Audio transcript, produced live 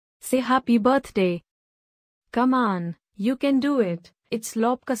say happy birthday. Come on, you can do it. It's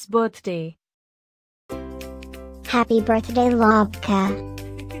Lobke's birthday. Happy birthday, Lobke.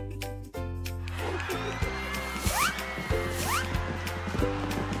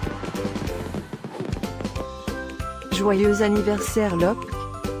 Joyeux anniversaire, Lobke.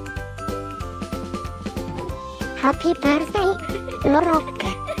 Happy birthday,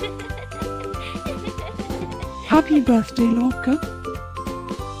 Lobke. Happy birthday, Lobke.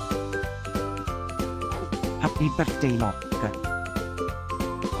 Happy birthday, Lobke.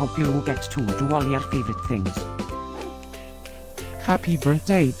 Hope you get to do all your favorite things. Happy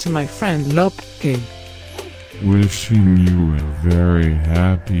birthday to my friend Lobke. Wishing you a very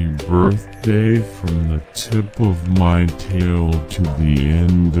happy birthday from the tip of my tail to the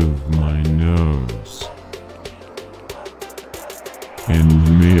end of my nose.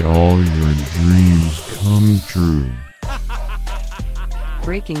 And may all your dreams come true.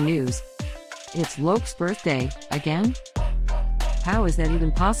 Breaking news. It's Lobke's birthday, again? How is that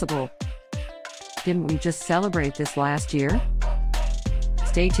even possible? Didn't we just celebrate this last year?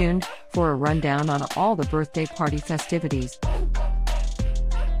 Stay tuned for a rundown on all the birthday party festivities.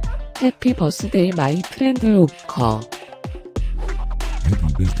 Happy birthday, my friend Lobke.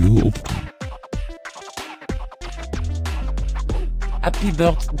 Happy birthday, Lobke. Happy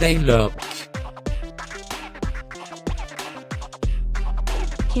birthday, Lobke.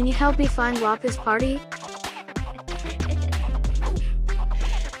 Can you help me find Lobke's party?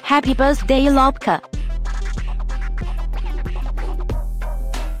 Happy birthday, Lobke.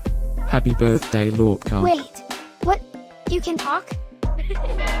 Happy birthday, Lobke. Wait, what? You can talk?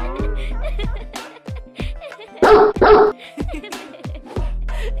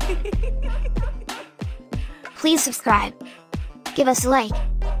 Please subscribe, give us a like,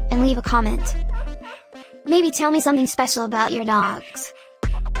 and leave a comment. Maybe tell me something special about your dogs.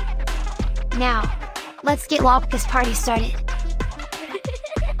 Now, let's get Lobke's party started.